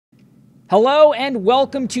Hello and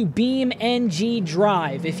welcome to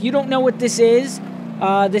BeamNG.drive. If you don't know what this is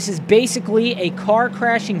basically a car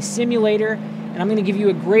crashing simulator, and I'm going to give you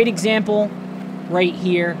a great example right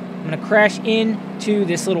here. I'm going to crash into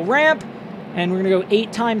this little ramp, and we're going to go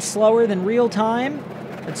 8 times slower than real time.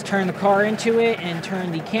 Let's turn the car into it and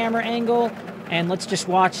turn the camera angle, and let's just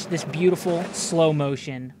watch this beautiful slow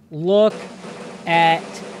motion. Look at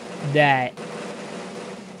that.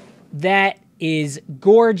 That is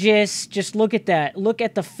gorgeous. Just look at that. Look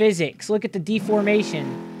at the physics. Look at the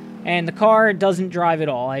deformation. And the car doesn't drive at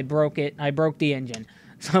all. I broke it. I broke the engine.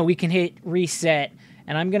 So we can hit reset.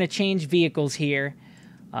 And I'm going to change vehicles here.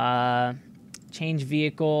 Change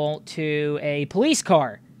vehicle to a police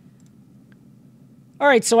car.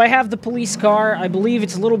 Alright, so I have the police car. I believe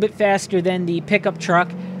it's a little bit faster than the pickup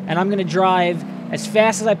truck. And I'm going to drive as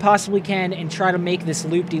fast as I possibly can and try to make this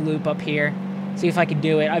loop-de-loop up here. See if I can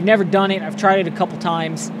do it. I've never done it. I've tried it a couple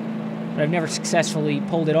times, but I've never successfully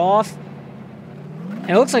pulled it off. And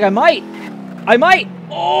it looks like I might. I might.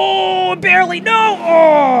 Oh, barely. No.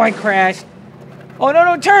 Oh, I crashed. Oh,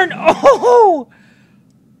 no, turn. Oh,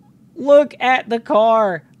 look at the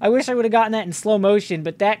car. I wish I would have gotten that in slow motion,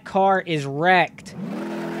 but that car is wrecked.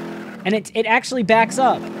 And it actually backs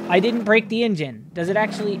up. I didn't break the engine. Does it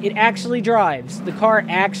actually? It actually drives. The car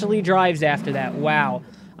actually drives after that. Wow.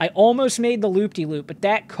 I almost made the loop-de-loop, but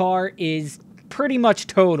that car is pretty much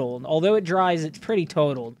totaled. Although it drives, it's pretty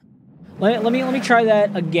totaled. Let me try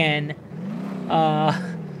that again. Alright,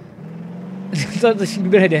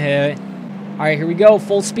 here we go.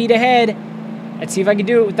 Full speed ahead. Let's see if I can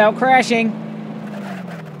do it without crashing.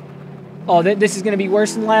 Oh, this is going to be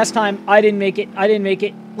worse than last time. I didn't make it. I didn't make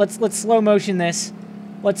it. Let's slow motion this.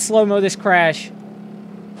 Let's slow-mo this crash.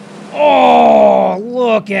 Oh,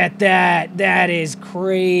 look at that. That is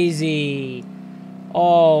crazy.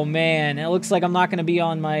 Oh, man. It looks like I'm not going to be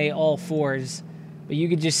on my all fours. But you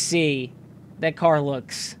can just see that car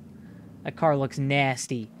looks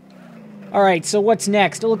nasty. All right, so what's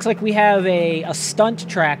next? It looks like we have a stunt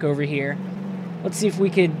track over here. Let's see if we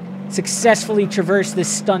could successfully traverse this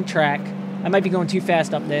stunt track. I might be going too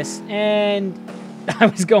fast up this. And I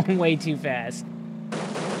was going way too fast.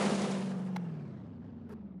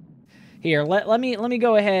 Here, let me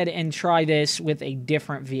go ahead and try this with a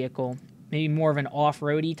different vehicle. Maybe more of an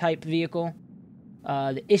off-roady type vehicle.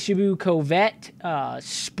 The Ishibu Covette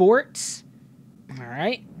Sports. All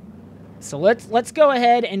right. So let's go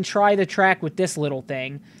ahead and try the track with this little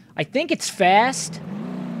thing. I think it's fast.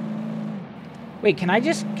 Wait, can I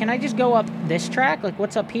just go up this track? Like,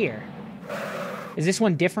 what's up here? Is this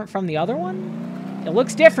one different from the other one? It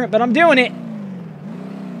looks different, but I'm doing it.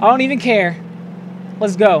 I don't even care.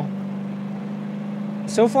 Let's go.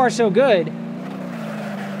 So far, so good.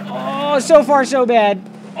 Oh, so far, so bad.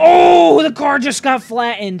 Oh, the car just got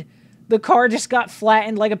flattened. The car just got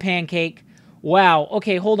flattened like a pancake. Wow.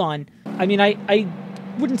 Okay, hold on. I mean, I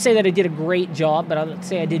wouldn't say that I did a great job, but I would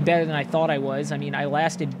say I did better than I thought I was. I mean, I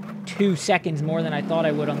lasted 2 seconds more than I thought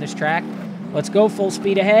I would on this track. Let's go full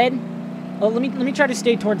speed ahead. Oh, let me try to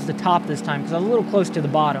stay towards the top this time, because I'm a little close to the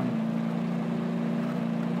bottom.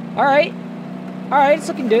 All right. All right, it's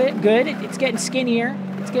looking good. It's getting skinnier.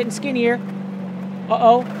 It's getting skinnier.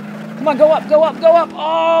 Uh-oh. Come on, go up, go up, go up.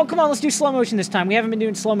 Oh, come on, let's do slow motion this time. We haven't been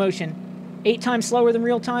doing slow motion. 8 times slower than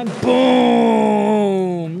real time.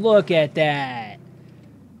 Boom! Look at that.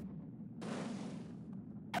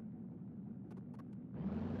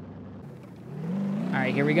 All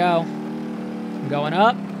right, here we go. I'm going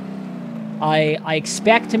up. I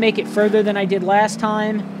expect to make it further than I did last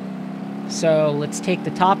time. So let's take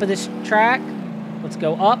the top of this track. Let's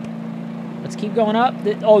go up. Let's keep going up.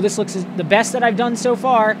 Oh, this looks the best that I've done so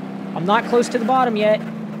far. I'm not close to the bottom yet.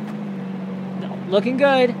 No, looking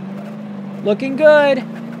good. Looking good.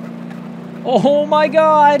 Oh my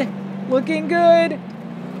God. Looking good.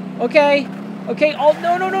 Okay. Okay. Oh,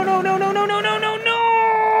 no.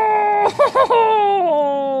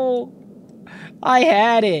 I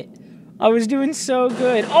had it. I was doing so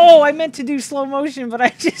good. Oh, I meant to do slow motion, but I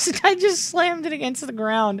just slammed it against the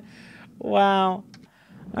ground. Wow.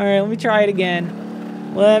 All right, let me try it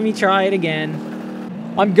again. Let me try it again.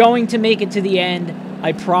 I'm going to make it to the end.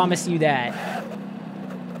 I promise you that.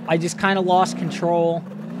 I just kind of lost control.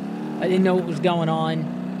 I didn't know what was going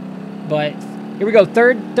on. But here we go.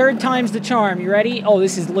 Third time's the charm. You ready? Oh,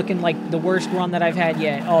 this is looking like the worst run that I've had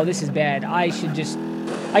yet. Oh, this is bad. I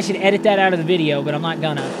should edit that out of the video, but I'm not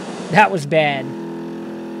gonna. That was bad.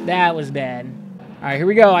 That was bad. All right, here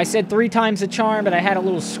we go. I said 3 times the charm, but I had a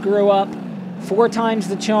little screw up. 4 times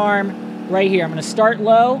the charm right here. I'm going to start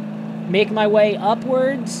low, make my way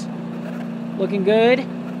upwards. Looking good.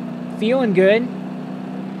 Feeling good.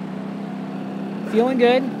 Feeling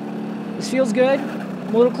good. This feels good.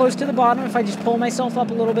 I'm a little close to the bottom if I just pull myself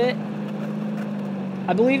up a little bit.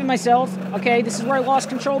 I believe in myself. Okay, this is where I lost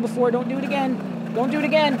control before. Don't do it again. Don't do it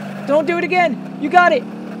again. Don't do it again. You got it.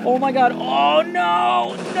 Oh my god. Oh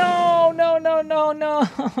no. No, no, no, no,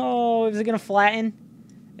 no. Is it going to flatten?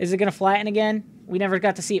 Is it going to flatten again? We never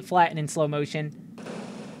got to see it flatten in slow motion.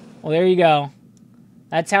 Well, there you go.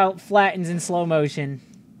 That's how it flattens in slow motion.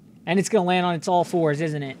 And it's going to land on its all fours,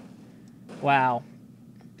 isn't it? Wow.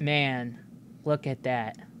 Man, look at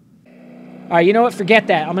that. All right, you know what? Forget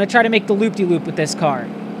that. I'm going to try to make the loop-de-loop with this car.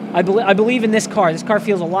 I believe in this car. This car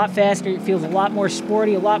feels a lot faster. It feels a lot more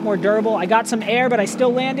sporty, a lot more durable. I got some air, but I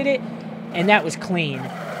still landed it, and that was clean.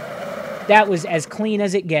 That was as clean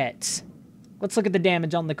as it gets. Let's look at the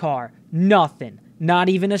damage on the car. Nothing. Not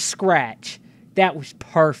even a scratch. That was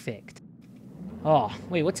perfect. Oh,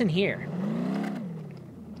 wait, what's in here?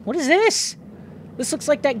 What is this? This looks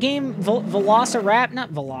like that game, not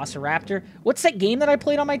Velociraptor. What's that game that I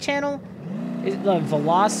played on my channel? Is it the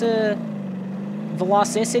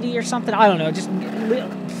Velocicity or something? I don't know. Just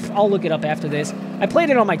I'll look it up after this. I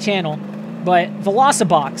played it on my channel, but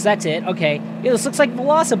Velocibox, that's it. Okay. Yeah, this looks like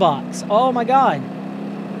Velocibox. Oh my god.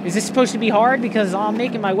 Is this supposed to be hard? Because I'm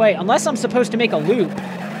making my way. Unless I'm supposed to make a loop.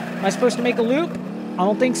 Am I supposed to make a loop? I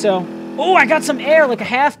don't think so. Oh, I got some air, like a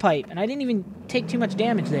half pipe, and I didn't even take too much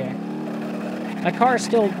damage there. My car is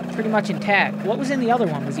still pretty much intact. What was in the other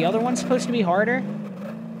one? Was the other one supposed to be harder?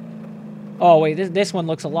 Oh, wait, this one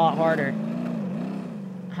looks a lot harder.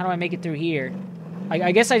 How do I make it through here?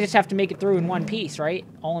 I guess I just have to make it through in one piece, right?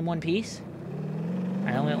 All in one piece?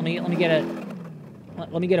 All right, let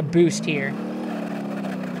me get a boost here.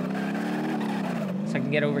 So I can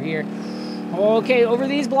get over here. Okay, over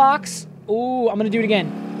these blocks. Ooh, I'm gonna do it again.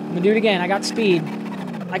 I'm gonna do it again. I got speed.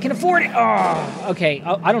 I can afford it. Oh, okay.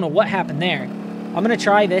 I don't know what happened there. I'm gonna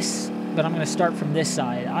try this, but I'm gonna start from this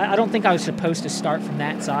side. I don't think I was supposed to start from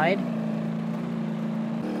that side.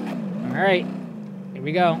 All right, here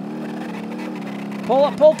we go. Pull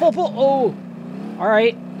up, pull. Oh, all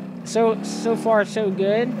right. So far so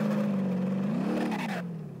good.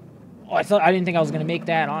 Oh, I didn't think I was gonna make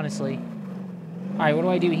that, honestly. All right, what do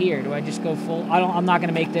I do here? Do I just go full? I'm not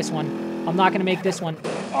gonna make this one. I'm not gonna make this one.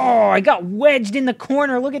 Oh, I got wedged in the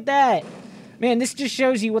corner. Look at that. Man, this just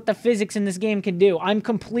shows you what the physics in this game can do. I'm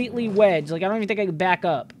completely wedged. Like, I don't even think I could back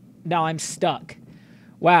up. No, I'm stuck.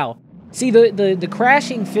 Wow. See, the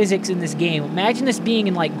crashing physics in this game, imagine this being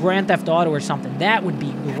in, like, Grand Theft Auto or something. That would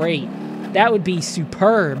be great. That would be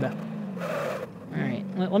superb. All right,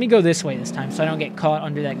 let me go this way this time so I don't get caught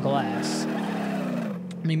under that glass.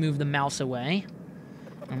 Let me move the mouse away.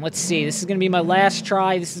 And let's see. This is going to be my last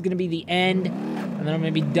try. This is going to be the end. And then I'm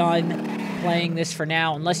going to be done playing this for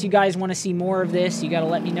now. Unless you guys want to see more of this, you got to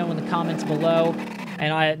let me know in the comments below.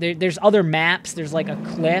 And there's other maps. There's like a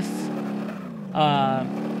cliff.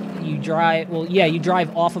 You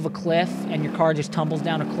drive off of a cliff and your car just tumbles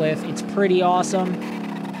down a cliff. It's pretty awesome.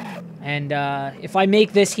 And if I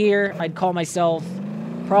make this here, I'd call myself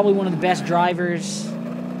probably one of the best drivers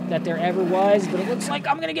that there ever was. But it looks like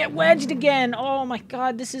I'm going to get wedged again. Oh my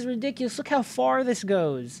god, this is ridiculous. Look how far this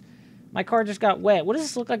goes. My car just got wet. What does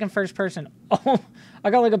this look like in first person? Oh, I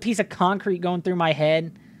got like a piece of concrete going through my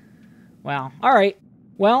head. Wow. All right.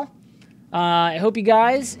 Well, I hope you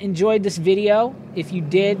guys enjoyed this video. If you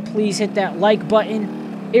did, please hit that like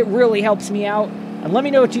button. It really helps me out. And let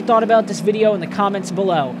me know what you thought about this video in the comments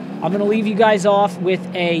below. I'm going to leave you guys off with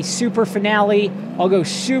a super finale. I'll go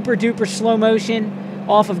super duper slow motion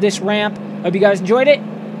off of this ramp. Hope you guys enjoyed it.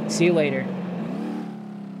 See you later.